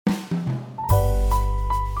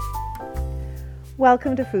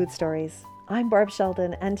Welcome to Food Stories. I'm Barb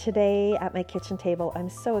Sheldon, and today at my kitchen table,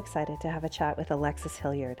 I'm so excited to have a chat with Alexis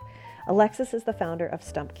Hillyard. Alexis is the founder of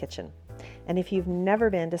Stump Kitchen. And if you've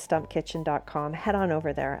never been to stumpkitchen.com, head on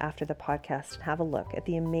over there after the podcast and have a look at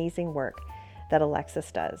the amazing work that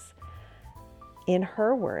Alexis does. In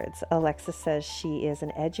her words, Alexis says she is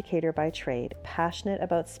an educator by trade, passionate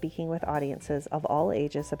about speaking with audiences of all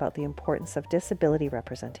ages about the importance of disability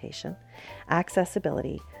representation,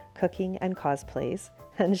 accessibility, cooking and cosplays,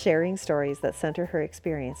 and sharing stories that center her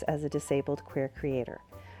experience as a disabled queer creator.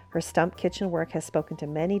 Her Stump Kitchen work has spoken to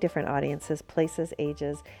many different audiences, places,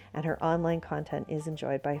 ages, and her online content is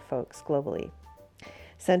enjoyed by folks globally.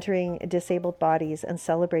 Centering disabled bodies and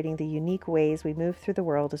celebrating the unique ways we move through the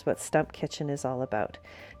world is what Stump Kitchen is all about.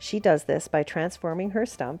 She does this by transforming her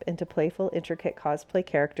stump into playful, intricate cosplay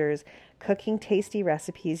characters, cooking tasty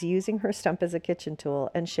recipes, using her stump as a kitchen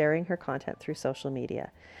tool, and sharing her content through social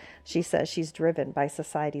media. She says she's driven by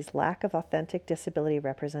society's lack of authentic disability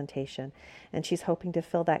representation, and she's hoping to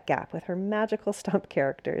fill that gap with her magical stump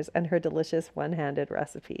characters and her delicious one-handed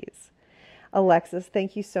recipes. Alexis,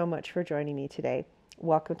 thank you so much for joining me today.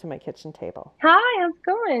 Welcome to my kitchen table. Hi, how's it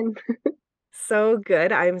going? So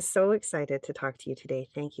good. I'm so excited to talk to you today.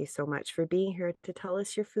 Thank you so much for being here to tell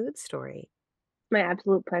us your food story. My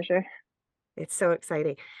absolute pleasure. It's so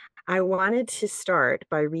exciting. I wanted to start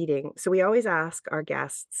by reading. So, we always ask our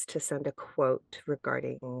guests to send a quote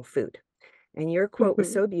regarding food. And your quote was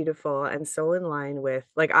Mhm. so beautiful and so in line with,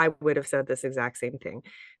 like, I would have said this exact same thing.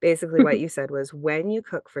 Basically, what you said was when you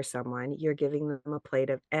cook for someone, you're giving them a plate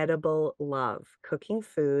of edible love. Cooking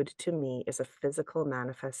food to me is a physical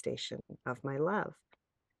manifestation of my love.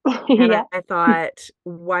 And I, Yeah, I thought,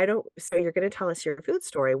 why don't, so you're going to tell us your food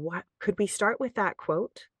story. What could we start with that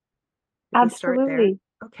quote? Could we start there? absolutely.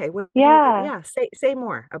 Okay, what do you, Yeah. yeah, say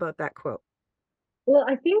more about that quote. Well,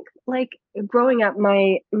 I think like growing up,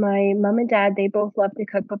 my mom and dad, they both loved to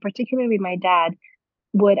cook, but particularly my dad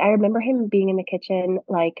I remember him being in the kitchen,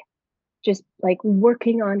 like just like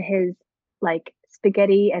working on his like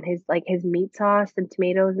spaghetti and his meat sauce and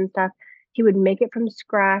tomatoes and stuff. He would make it from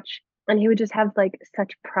scratch and he would just have like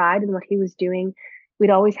such pride in what he was doing.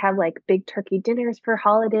 We'd always have like big turkey dinners for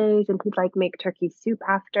holidays and he'd like make turkey soup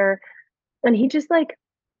after. And he just like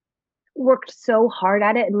worked so hard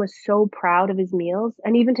at it and was so proud of his meals.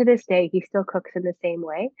 And even to this day, he still cooks in the same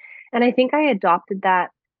way. And I think I adopted that.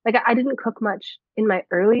 Like I didn't cook much in my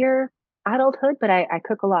earlier adulthood, but I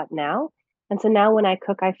cook a lot now. And so now when I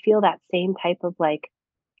cook, I feel that same type of like,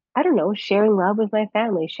 I don't know, sharing love with my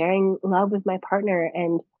family, sharing love with my partner,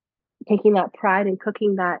 and taking that pride in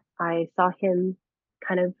cooking that I saw him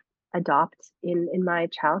kind of adopt in my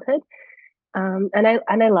childhood. And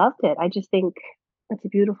I loved it. I just think it's a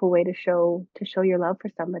beautiful way to show your love for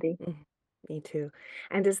somebody. Mhm. Me too.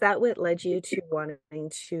 And is that what led you to wanting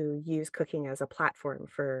to use cooking as a platform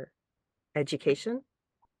for education?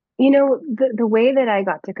 You know, the way that I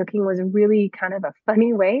got to cooking was really kind of a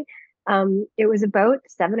funny way. It was about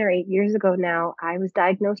 7 or 8 years ago now. I was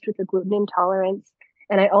diagnosed with a gluten intolerance,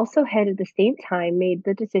 and I also had at the same time made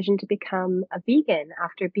the decision to become a vegan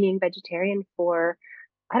after being vegetarian for,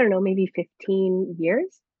 I don't know, maybe 15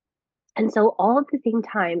 years. And so all at the same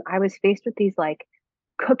time, I was faced with these like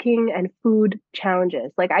cooking and food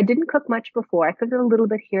challenges. Like I didn't cook much before. I cooked a little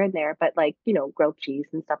bit here and there, but like, grilled cheese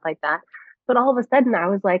and stuff like that. But all of a sudden I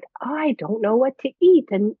was like, oh, I don't know what to eat.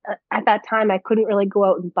 And at that time I couldn't really go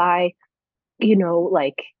out and buy,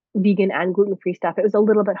 like vegan and gluten-free stuff. It was a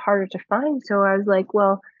little bit harder to find. So I was like,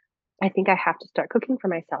 well, I think I have to start cooking for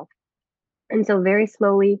myself. And so very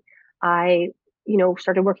slowly, I,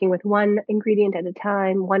 started working with one ingredient at a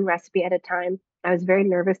time, one recipe at a time. I was very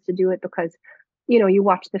nervous to do it because, you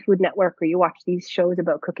watch the Food Network or you watch these shows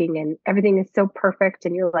about cooking and everything is so perfect.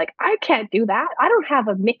 And you're like, I can't do that. I don't have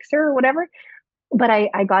a mixer or whatever. But I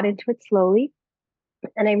got into it slowly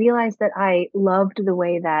and I realized that I loved the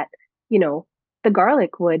way that, you know, the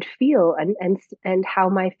garlic would feel and how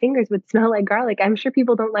my fingers would smell like garlic. I'm sure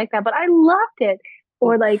people don't like that, but I loved it.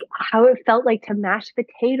 Or like Oof. how it felt like to mash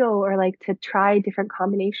potato or like to try different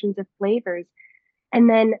combinations of flavors. And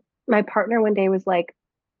then my partner one day was like,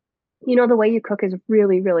 the way you cook is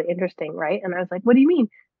really, really interesting, right? And I was like, what do you mean?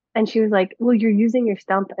 And she was like, well, you're using your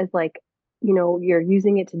stump as like, you're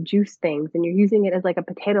using it to juice things and you're using it as like a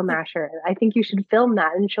potato masher. And I think you should film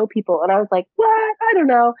that and show people. And I was like, what? I don't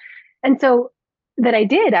know. And so that I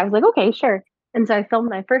did. I was like, okay, sure. And so I filmed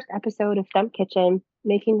my first episode of Stump Kitchen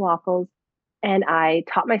making waffles and I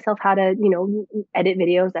taught myself how to, edit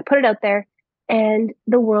videos. I put it out there and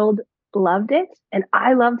the world loved it and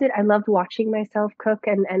I loved it. I loved watching myself cook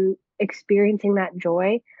and experiencing that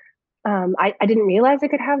joy. I didn't realize I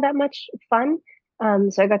could have that much fun.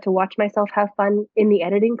 So I got to watch myself have fun in the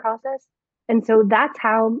editing process. And so that's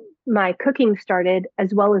how my cooking started,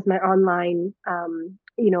 as well as my online,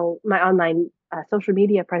 my online social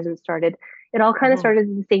media presence started. It all kind of Mhm. started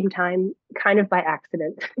at the same time, kind of by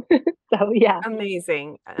accident. So yeah.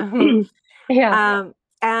 Amazing. Yeah,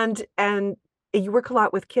 And you work a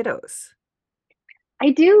lot with kiddos.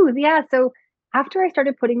 I do. Yeah. So after I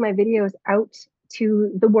started putting my videos out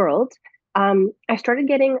to the world, I started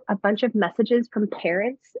getting a bunch of messages from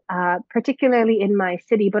parents, particularly in my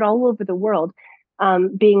city, but all over the world,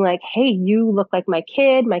 being like, "Hey, you look like my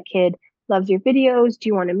kid. My kid loves your videos. Do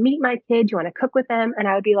you want to meet my kid? Do you want to cook with them?" And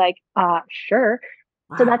I would be like, sure."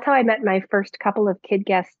 So Wow. that's how I met my first couple of kid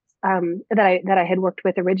guests that I had worked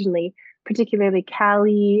with originally, particularly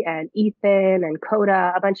Callie and Ethan and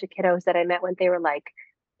Coda, a bunch of kiddos that I met when they were like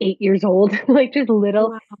 8 years old, like just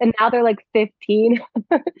little, Wow. and now they're like 15.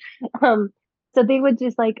 um, so they would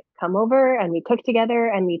just like come over and we cook together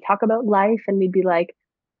and we talk about life and we'd be like,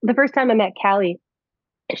 the first time I met Callie,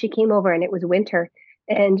 she came over and it was winter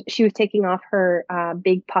and she was taking off her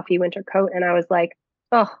big puffy winter coat and I was like,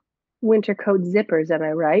 oh, winter coat zippers, am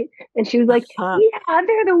I right? And she was like, Huh. yeah,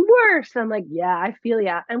 they're the worst. I'm like, yeah, I feel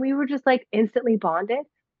ya. And we were just like instantly bonded.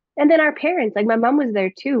 And then our parents, like my mom was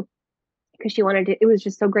there too because she wanted to, it was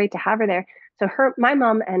just so great to have her there. So my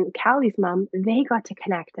mom and Callie's mom, they got to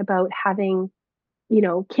connect about having,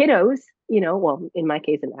 kiddos, well, in my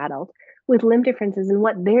case, an adult with limb differences and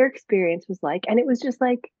what their experience was like. And it was just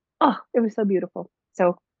like, oh, it was so beautiful.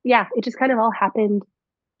 So yeah, it just kind of all happened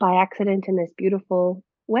by accident in this beautiful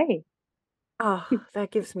way. Oh,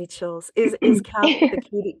 that gives me chills. Is Callie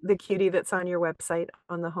the cutie that's on your website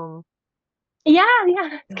on the home Yeah,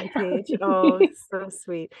 yeah, page? Oh, Callie. so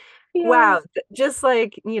sweet. Yeah. Wow, just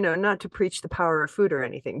like, not to preach the power of food or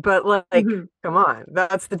anything, but like, Hmm. come on,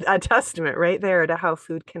 that's a testament right there to how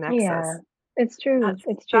food connects Yeah, us. it's true. That's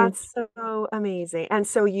It's true. that's so amazing. And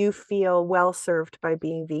so you feel well served by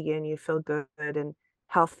being vegan, you feel good and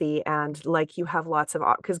healthy and like you have lots of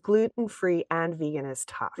because gluten-free and vegan is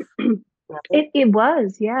tough, right? It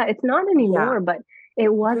was, yeah. It's not Yeah, anymore, but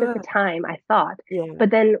it was at the good. time, I thought. Yeah,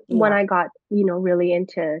 But then when yeah. I got, really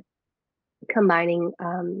into combining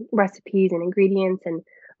recipes and ingredients and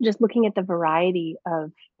just looking at the variety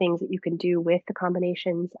of things that you can do with the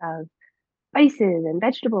combinations of spices and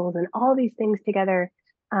vegetables and all these things together,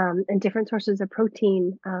 and different sources of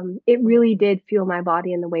protein, it really Mhm. did fuel my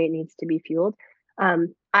body in the way it needs to be fueled.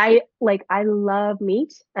 I love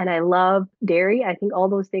meat and I love dairy. I think all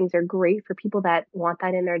those things are great for people that want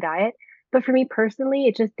that in their diet. But for me personally,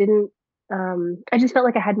 it just didn't. I just felt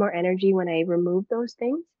like I had more energy when I removed those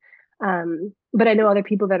things. But I know other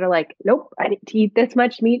people that are like, nope, I need to eat this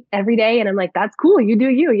much meat every day, and I'm like, that's cool. You do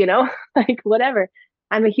you, like whatever.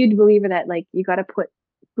 I'm a huge believer that like you got to put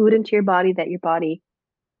food into your body that your body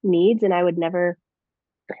needs, and I would never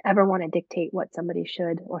ever want to dictate what somebody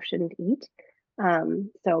should or shouldn't eat.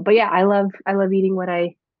 But yeah, I love eating what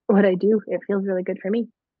I do. It feels really good for me.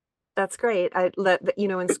 That's great.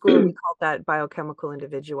 In school we called that biochemical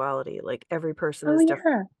individuality. Like every person Oh is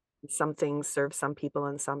different. yeah, Some things serve some people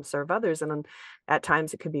and some serve others. And at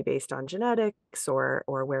times it could be based on genetics or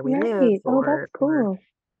where we live right. Oh, that's or cool.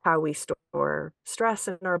 how we store stress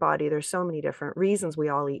in our body. There's so many different reasons we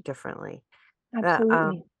all eat differently. That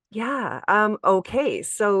Absolutely. yeah. Okay.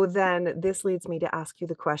 So then this leads me to ask you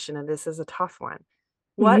the question, and this is a tough one.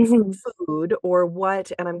 What Hmm. food or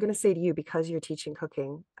what, and I'm going to say to you because you're teaching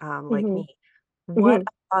cooking, like Hmm. me, what Hmm.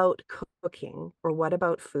 about cooking or what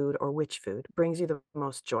about food or which food brings you the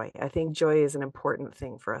most joy? I think joy is an important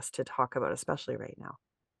thing for us to talk about, especially right now.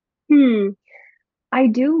 Hmm. I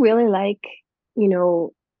do really like, you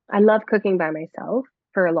know, I love cooking by myself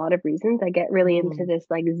for a lot of reasons. I get really into Mm, this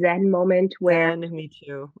like Zen moment where Zen, me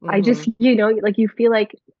too. I just, like you feel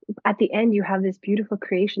like at the end you have this beautiful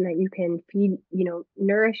creation that you can feed,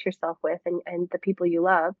 nourish yourself with and the people you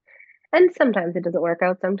love. And sometimes it doesn't work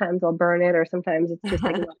out. Sometimes I'll burn it or sometimes it's just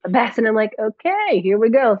like not the best. And I'm like, okay, here we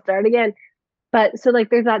go, start again. But so like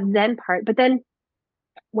there's that Zen part. But then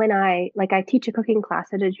when I teach a cooking class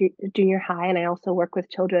at a junior high and I also work with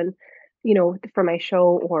children, for my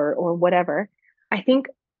show or whatever, I think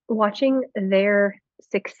watching their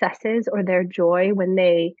successes or their joy when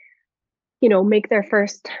they make their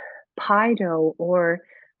first pie dough or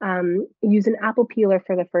use an apple peeler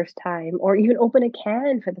for the first time or even open a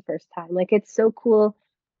can for the first time. Like it's so cool.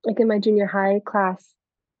 Like in my junior high class,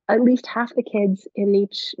 at least half the kids in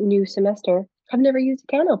each new semester have never used a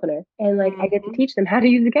can opener. And like I get to Mhm, teach them how to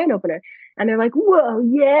use a can opener. And they're like, whoa,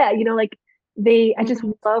 yeah. Like I just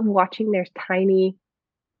mhm. love watching their tiny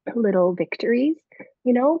little victories,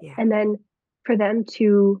 Yeah. and then for them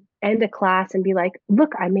to end a class and be like,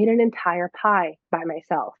 look, I made an entire pie by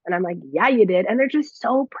myself. And I'm like, yeah, you did. And they're just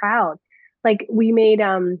so proud. Like we made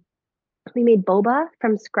boba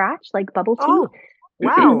from scratch, like bubble tea. Oh,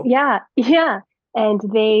 wow. Yeah, yeah. And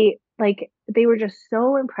they were just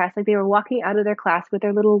so impressed. Like they were walking out of their class with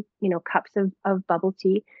their little, cups of bubble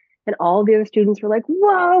tea. And all the other students were like,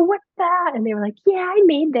 whoa, what's that? And they were like, yeah, I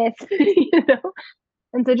made this.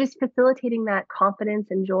 And so just facilitating that confidence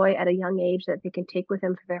and joy at a young age that they can take with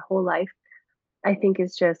them for their whole life, I think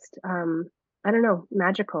is just I don't know,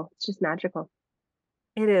 magical. It's just magical.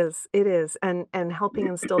 It is, and helping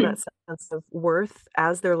instill that sense of worth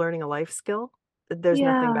as they're learning a life skill, there's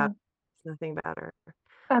nothing Yeah, better. Nothing better.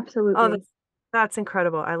 Oh, absolutely. that's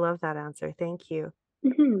incredible. I love that answer. Thank you.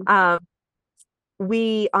 Hmm. Um,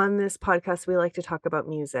 we on this podcast, we like to talk about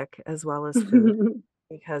music as well as food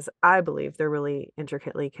because I believe they're really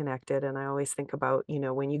intricately connected. And I always think about,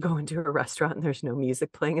 when you go into a restaurant and there's no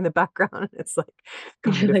music playing in the background, it's like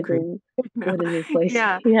kind You're of like, creepy. what is this place?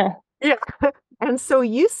 Yeah. Yeah. Yeah. And so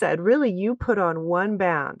you said, really, you put on one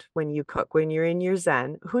band when you cook, when you're in your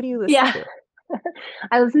zen. Who do you listen Yeah. to?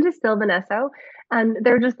 I listen to Sylvanesso, and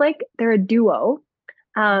they're a duo.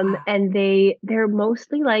 Yeah. And they're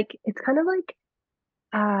mostly like it's kind of like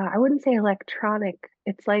I wouldn't say electronic.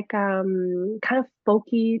 It's like kind of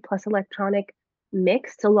folky plus electronic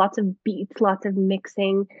mix. So lots of beats, lots of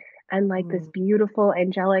mixing, and like this Mm, beautiful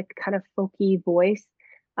angelic kind of folky voice.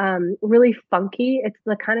 Really funky. It's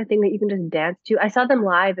the kind of thing that you can just dance to. I saw them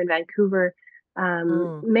live in Vancouver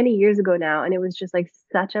mm, many years ago now, and it was just like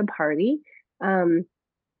such a party. Um,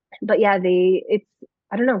 but yeah, it's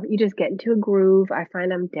I don't know, you just get into a groove. I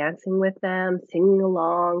find I'm dancing with them, singing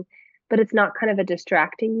along, but it's not kind of a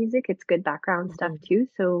distracting music. It's good background stuff mhm. too.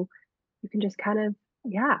 So you can just kind of,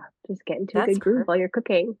 yeah, just get into a That's good groove while perfect. you're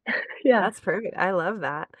cooking. Yeah. That's perfect. I love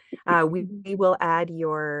that. Mhm. We will add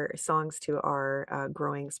your songs to our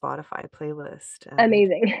growing Spotify playlist, and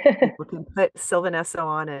Amazing. people can put Sylvanesso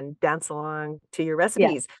on and dance along to your Yeah,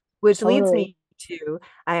 recipes, which leads totally. me to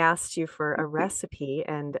I asked you for a recipe,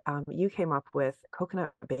 and you came up with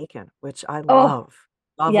coconut bacon, which I Oh, love,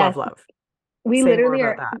 love, love, yes. love. We Say more literally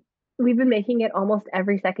about are that. we've been making it almost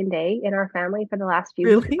every second day in our family for the last few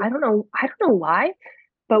weeks. Really? I don't know why,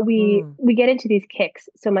 but Mm, we get into these kicks.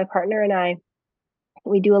 So my partner and I,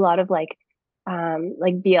 we do a lot of like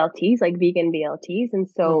BLTs, like vegan BLTs, and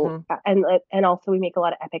so hmm and also we make a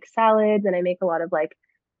lot of epic salads, and I make a lot of like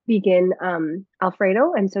vegan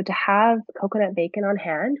Alfredo. And so to have coconut bacon on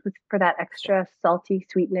hand for that extra salty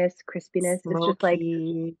sweetness, crispiness is just like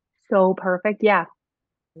Smoky. so perfect. Yeah.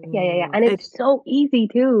 Yeah, yeah, yeah. Mm, And it's so easy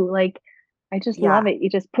too. Like I just love yeah. it. You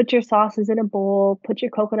just put your sauces in a bowl, put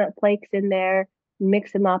your coconut flakes in there,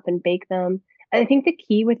 mix them up and bake them. And I think the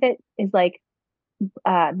key with it is like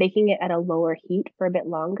baking it at a lower heat for a bit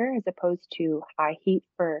longer as opposed to high heat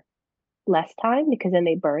for less time because then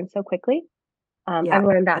they burn so quickly. Yeah. I've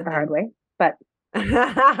learned that And the hard then way, but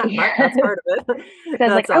yeah, that's part of it. because I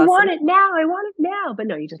was like, That's I want awesome. it now, I want it now. But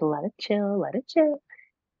no, you just let it chill, let it chill.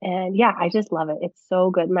 And yeah, I just love it. It's so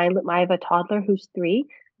good. I have a toddler who's 3.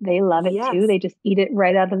 They love it too. Yes. They just eat it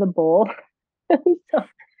right out of the bowl. So I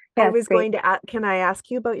yeah, it's was great. going to can I ask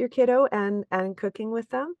you about your kiddo and cooking with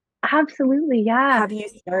them? Absolutely, yeah. Have you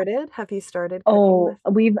started? Have you started cooking Oh,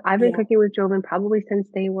 with? I've been Yeah. cooking with Joven probably since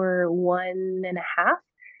they were 1.5.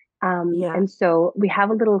 Yeah. And so we have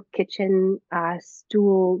a little kitchen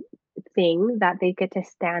stool thing that they get to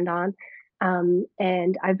stand on.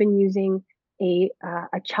 And I've been using a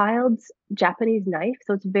child's Japanese knife.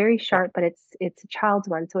 So it's very Yeah. sharp, but it's a child's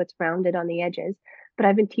one, so it's rounded on the edges. But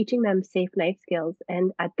I've been teaching them safe knife skills.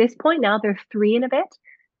 And at this point now they're 3 and a bit.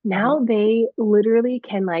 Mhm. Now they literally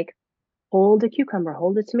can like hold a cucumber,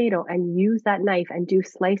 hold a tomato, and use that knife and do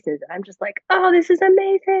slices. I'm just like, oh, this is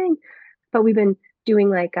amazing. But we've been doing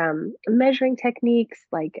like measuring techniques,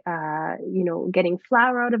 like getting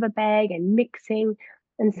flour out of a bag and mixing.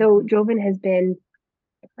 And so Mhm. Joven has been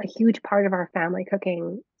a huge part of our family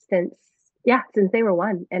cooking since since they were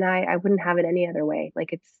 1. And I wouldn't have it any other way.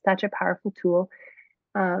 Like it's such a powerful tool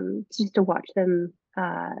just to watch them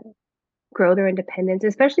grow their independence,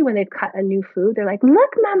 especially when they've cut a new food. They're like, look,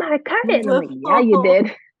 Mama, I cut it. And I'm like, yeah, you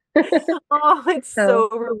did. Oh, it's So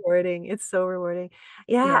so rewarding. It's so rewarding.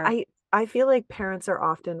 Yeah, yeah. I feel like parents are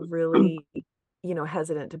often really,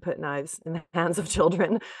 hesitant to put knives in the hands of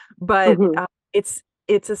children, but Mhm. it's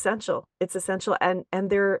essential. It's essential, and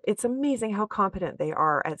it's amazing how competent they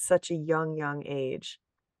are at such a young age.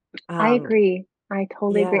 I Um, agree. I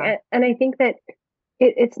totally agree. yeah, And I think that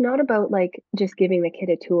it's not about like just giving the kid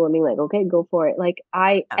a tool and being like, okay, go for it. Like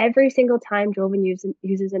I yeah, every single time Joven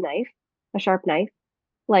uses a knife, a sharp knife,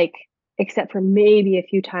 like except for maybe a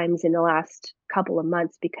few times in the last couple of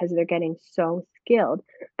months because they're getting so skilled.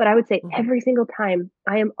 But I would say Mhm. every single time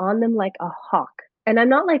I am on them like a hawk. And I'm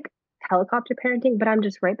not like helicopter parenting, but I'm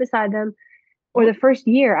just right beside them. Or the first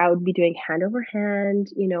year, I would be doing hand over hand,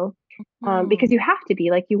 because Mhm. you have to be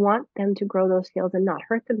like, you want them to grow those skills and not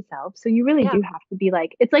hurt themselves. So you really Yeah. do have to be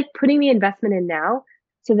like, it's like putting the investment in now.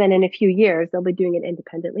 So then in a few years, they'll be doing it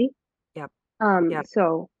independently. Yep. Yep.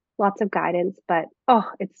 So lots of guidance, but oh,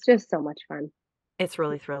 it's just so much fun. It's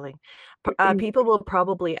really thrilling. People will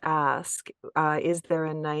probably ask, is there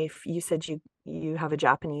a knife? You said you have a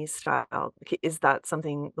Japanese style. Is that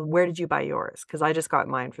something, where did you buy yours? Because I just got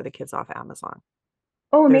mine for the kids off Amazon.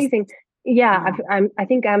 Oh, There's amazing. Yeah, mm, I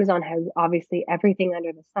think Amazon has obviously everything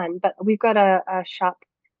under the sun, but we've got a shop,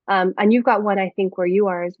 and you've got one, I think, where you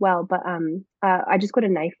are as well. But I just go to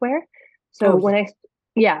Knifeware. So oh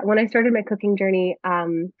yeah. when I started my cooking journey,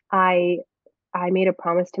 I made a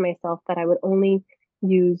promise to myself that I would only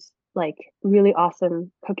use like really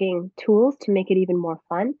awesome cooking tools to make it even more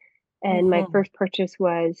fun. And my Hmm. first purchase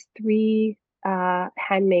was three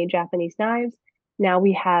handmade Japanese knives. Now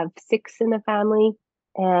we have six in the family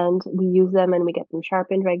and we use them and we get them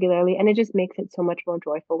sharpened regularly. And it just makes it so much more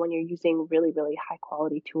joyful when you're using really, really high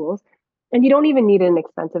quality tools. And you don't even need an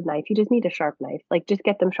expensive knife. You just need a sharp knife. Like just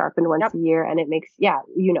get them sharpened once Yep. a year and it makes, yeah,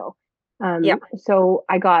 Yep. so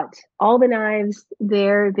I got all the knives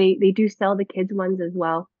there. They do sell the kids ones as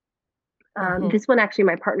well. Hmm. This one actually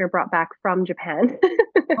my partner brought back from Japan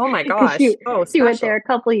Oh my because gosh. Oh, she went there special. a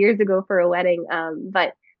couple of years ago for a wedding.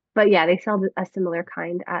 But yeah, they sell a similar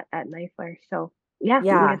kind at Knifeware. So yeah, you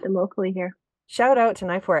can Yeah. get them locally here. Shout out to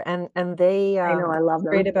Knifeware, and I know, I they're love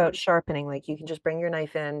great them. about sharpening. Like you can just bring your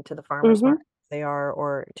knife in to the farmer's Mm-hmm. market they are,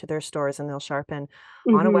 or to their stores, and they'll sharpen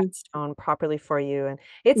on a Mm-hmm. whetstone properly for you. And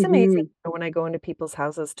it's amazing Mm-hmm. when I go into people's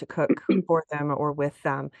houses to cook for them or with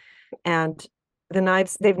them, and the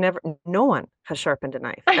knives they've never, no one has sharpened a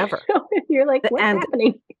knife I ever. know. You're like, what's And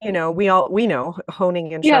happening? we know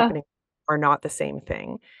honing and Yeah. sharpening are not the same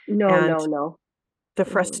thing. No, And no, no. the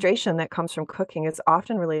Mm. frustration that comes from cooking is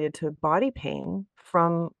often related to body pain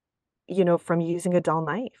from from using a dull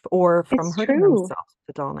knife or from It's hurting true. themselves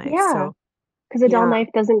with a dull knife. Yeah. So, Because a dull yeah, knife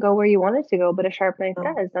doesn't go where you want it to go, but a sharp knife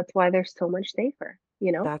no, does. That's why they're so much safer,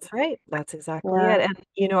 you know? that's right. That's exactly Yeah. it.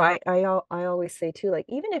 And I always say too, like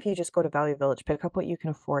even if you just go to Value Village, pick up what you can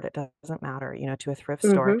afford. It doesn't matter, to a thrift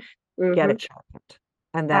store, Mm-hmm. get Mm-hmm. it sharpened,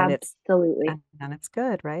 and Absolutely. then it's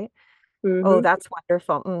good, right? Oh, Mm-hmm. that's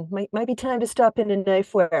wonderful. Might be time to stop in a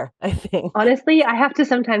knifeware, I think. Honestly, I have to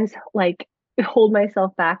sometimes like hold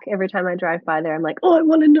myself back every time I drive by there. I'm like, oh, I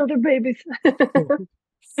want another baby.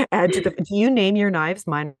 Add to the. Do you name your knives?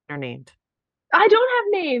 Mine are named. I don't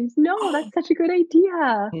have names. No, that's such a good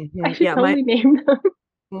idea. I should Yeah, totally name them.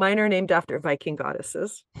 mine are named after Viking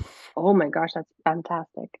goddesses. Oh my gosh, that's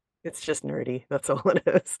fantastic. It's just nerdy. That's all it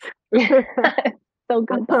is. So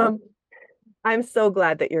good though. Um, I'm so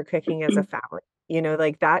glad that you're cooking as a family.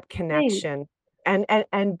 Like that Thanks. connection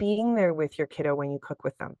and being there with your kiddo when you cook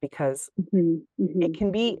with them because Hmm. it Hmm.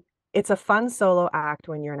 can be it's a fun solo act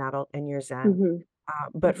when you're an adult and you're zen. Hmm.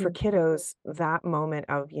 But for Hmm. kiddos, that moment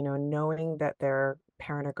of, knowing that their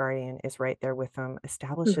parent or guardian is right there with them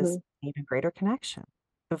establishes Hmm. even greater connection.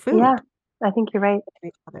 The Yeah, food I think you're right. to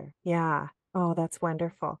each other. Yeah. Oh, that's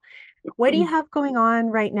wonderful. What do you have going on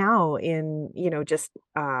right now just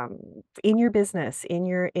in your business, in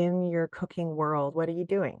your cooking world? What are you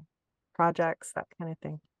doing? Projects, that kind of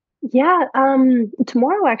thing. Yeah,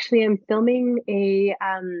 tomorrow actually I'm filming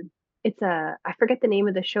it's I forget the name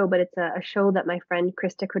of the show, but it's a show that my friend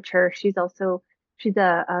Krista Couture, she's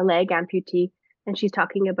a leg amputee and she's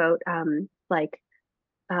talking about like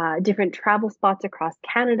different travel spots across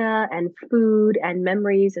Canada and food and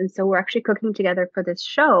memories. And so we're actually cooking together for this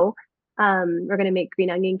show. We're gonna make green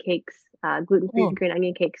onion cakes, gluten-free Mm, green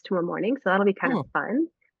onion cakes tomorrow morning. So that'll be kind of mm, fun.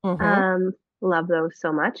 mm-hmm, Um, love those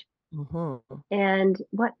so much. mm-hmm. And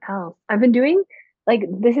what else? I've been doing like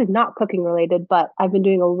this is not cooking related, but I've been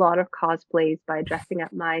doing a lot of cosplays by dressing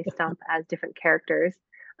up my stump as different characters.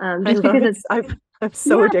 I Just love because it. it's I'm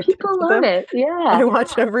so yeah, addicted people to love them. it. Yeah. I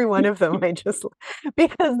watch every one of them. I just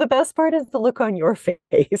because the best part is the look on your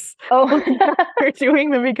face Oh, when you're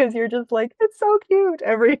doing them because you're just like, it's so cute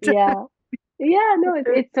every time. yeah. Yeah, no,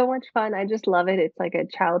 it's so much fun. I just love it. It's like a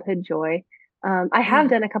childhood joy. I have Yeah.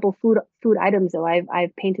 done a couple food items though.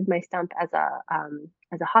 I've painted my stump as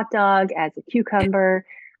a hot dog, as a cucumber,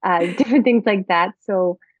 different things like that.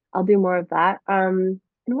 So I'll do more of that. And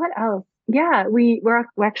what else? Yeah, we're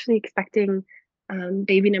actually expecting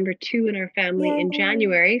baby number two in our family in Yay.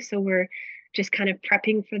 January. So we're just kind of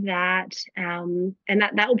prepping for that. And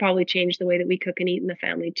that will probably change the way that we cook and eat in the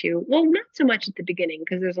family too. Well, not so much at the beginning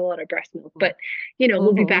because there's a lot of breast milk, but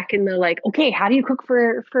we'll be Mm-hmm. back in the like, okay, how do you cook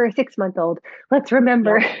for a 6-month-old? Let's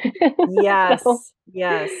remember. Yep. so Yes.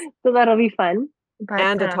 Yes. so that'll be fun. But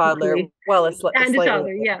And a toddler. hopefully, Well, and a slightly.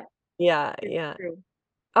 toddler, yeah, Yeah. it's Yeah. true.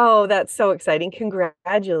 Oh, that's so exciting.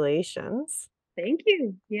 Congratulations. Thank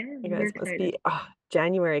you. Yeah, You we're guys must excited. be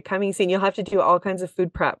January coming soon. You'll have to do all kinds of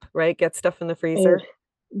food prep, right? Get stuff in the Oh, freezer.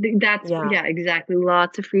 that's Yeah, yeah, exactly.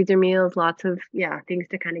 Lots of freezer meals, lots of things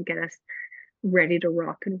to kind of get us ready to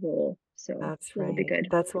rock and roll. So that's that'll be right. good.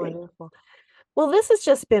 That's wonderful. Well, this has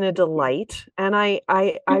just been a delight, and I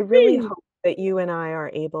really Mhm. hope that you and I are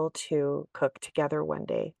able to cook together one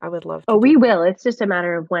day. I would love Oh, to do we that. will. It's just a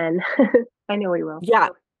matter of when. I know we will. Yeah,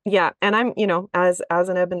 yeah. And I'm, as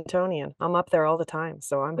an Edmontonian, I'm up there all the time,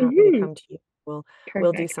 so I'm happy to Hmm. come to you. We'll do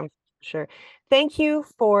Perfect. something for sure. Thank you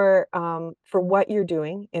for what you're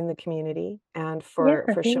doing in the community and Yeah,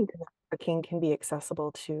 for showing thanks. that cooking can be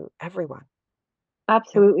accessible to everyone. Every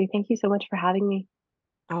Absolutely. Thank you so much for having me.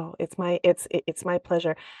 Oh, it's my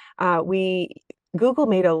pleasure. We Google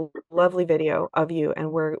made a lovely video of you,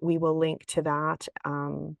 and we will link to that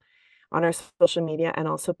on our social media, and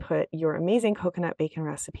also put your amazing coconut bacon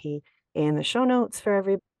recipe in the show notes for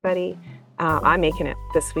everybody. I'm making it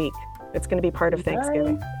this week. It's going to be part of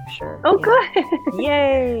Thanksgiving Nice. for sure. Oh, Yeah. good.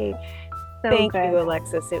 Yay! So Thank you, good.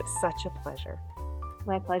 Alexis. It was such a pleasure.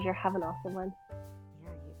 My pleasure. Have an awesome one.